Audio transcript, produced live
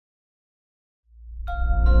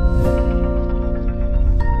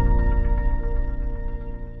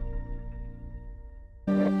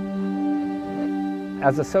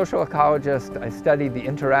As a social ecologist, I study the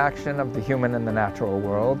interaction of the human and the natural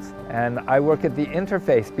worlds, and I work at the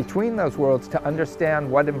interface between those worlds to understand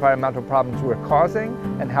what environmental problems we're causing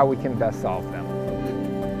and how we can best solve them.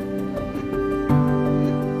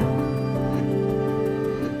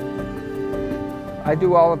 I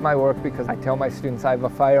do all of my work because I tell my students I have a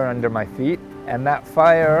fire under my feet, and that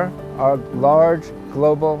fire are large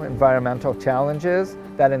global environmental challenges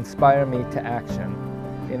that inspire me to action.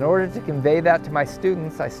 In order to convey that to my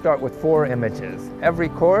students, I start with 4 images. Every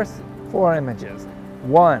course, 4 images.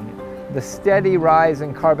 1, the steady rise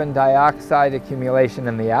in carbon dioxide accumulation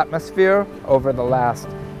in the atmosphere over the last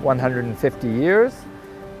 150 years.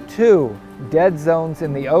 2, dead zones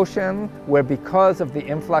in the ocean where, because of the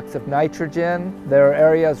influx of nitrogen, there are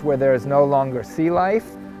areas where there is no longer sea life.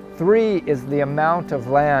 3 is the amount of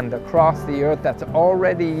land across the earth that's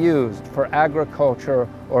already used for agriculture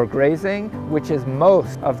or grazing, which is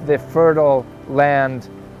most of the fertile land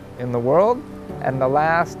in the world. And the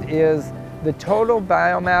last is the total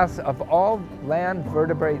biomass of all land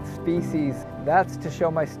vertebrate species. That's to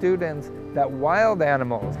show my students that wild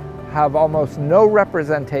animals have almost no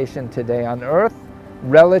representation today on Earth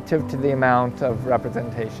relative to the amount of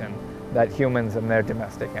representation that humans and their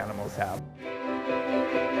domestic animals have.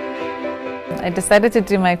 I decided to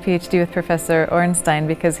do my PhD with Professor Orenstein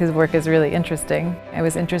because his work is really interesting. I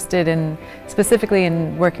was interested specifically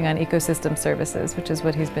in working on ecosystem services, which is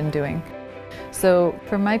what he's been doing. So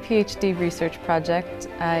for my PhD research project,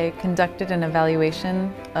 I conducted an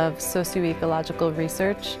evaluation of socio-ecological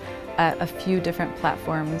research at a few different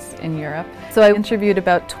platforms in Europe. So I interviewed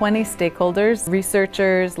about 20 stakeholders,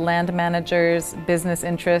 researchers, land managers, business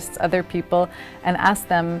interests, other people, and asked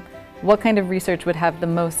them what kind of research would have the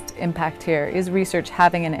most impact here? Is research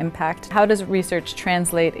having an impact? How does research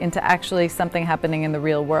translate into actually something happening in the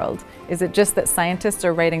real world? Is it just that scientists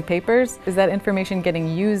are writing papers? Is that information getting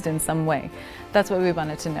used in some way? That's what we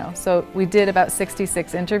wanted to know. So we did about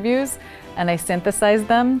 66 interviews, and I synthesized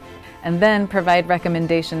them and then provide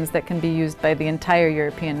recommendations that can be used by the entire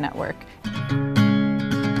European network.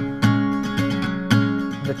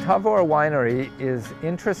 The Tabor Winery is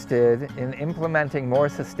interested in implementing more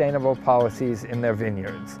sustainable policies in their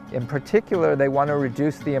vineyards. In particular, they want to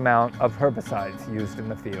reduce the amount of herbicides used in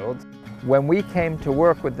the fields. When we came to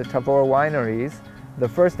work with the Tabor wineries, the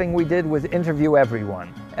first thing we did was interview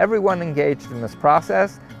everyone. Everyone engaged in this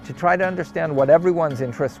process to try to understand what everyone's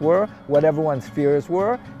interests were, what everyone's fears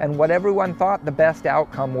were, and what everyone thought the best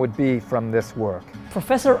outcome would be from this work.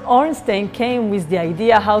 Professor Orenstein came with the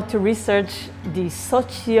idea how to research the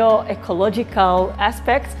socio-ecological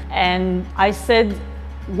aspects, and I said,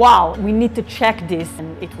 wow, we need to check this,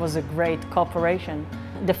 and it was a great cooperation.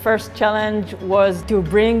 The first challenge was to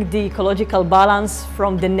bring the ecological balance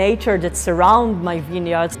from the nature that surround my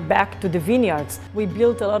vineyards back to the vineyards. We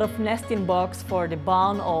built a lot of nesting box for the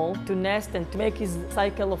barn owl to nest and to make his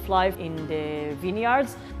cycle of life in the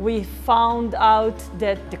vineyards. We found out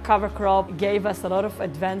that the cover crop gave us a lot of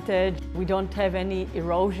advantage. We don't have any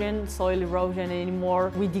erosion, soil erosion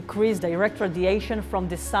anymore. We decrease direct radiation from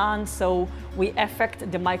the sun, so we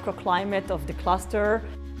affect the microclimate of the cluster.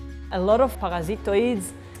 A lot of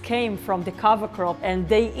parasitoids came from the cover crop, and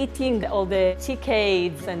they eating all the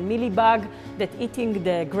cicadas and mealybug that eating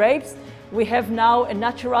the grapes. We have now a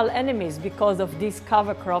natural enemies because of this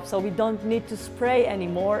cover crop, so we don't need to spray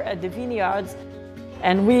anymore at the vineyards.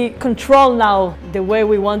 And we control now the way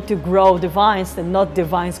we want to grow the vines and not the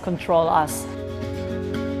vines control us.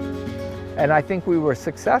 And I think we were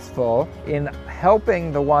successful in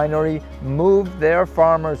helping the winery move their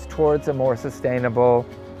farmers towards a more sustainable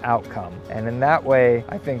outcome. And in that way,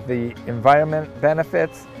 I think the environment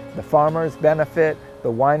benefits, the farmers benefit,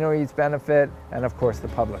 the wineries benefit, and of course the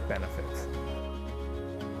public benefits.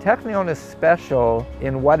 Technion is special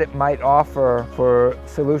in what it might offer for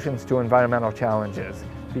solutions to environmental challenges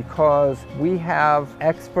because we have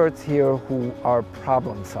experts here who are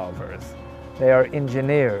problem solvers. They are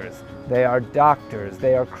engineers, they are doctors,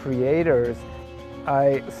 they are creators.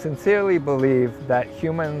 I sincerely believe that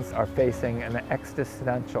humans are facing an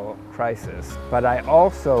existential crisis, but I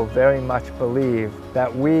also very much believe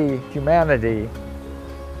that we, humanity,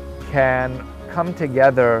 can come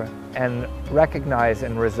together and recognize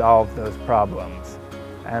and resolve those problems.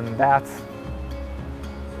 And that's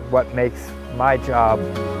what makes my job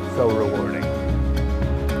so rewarding.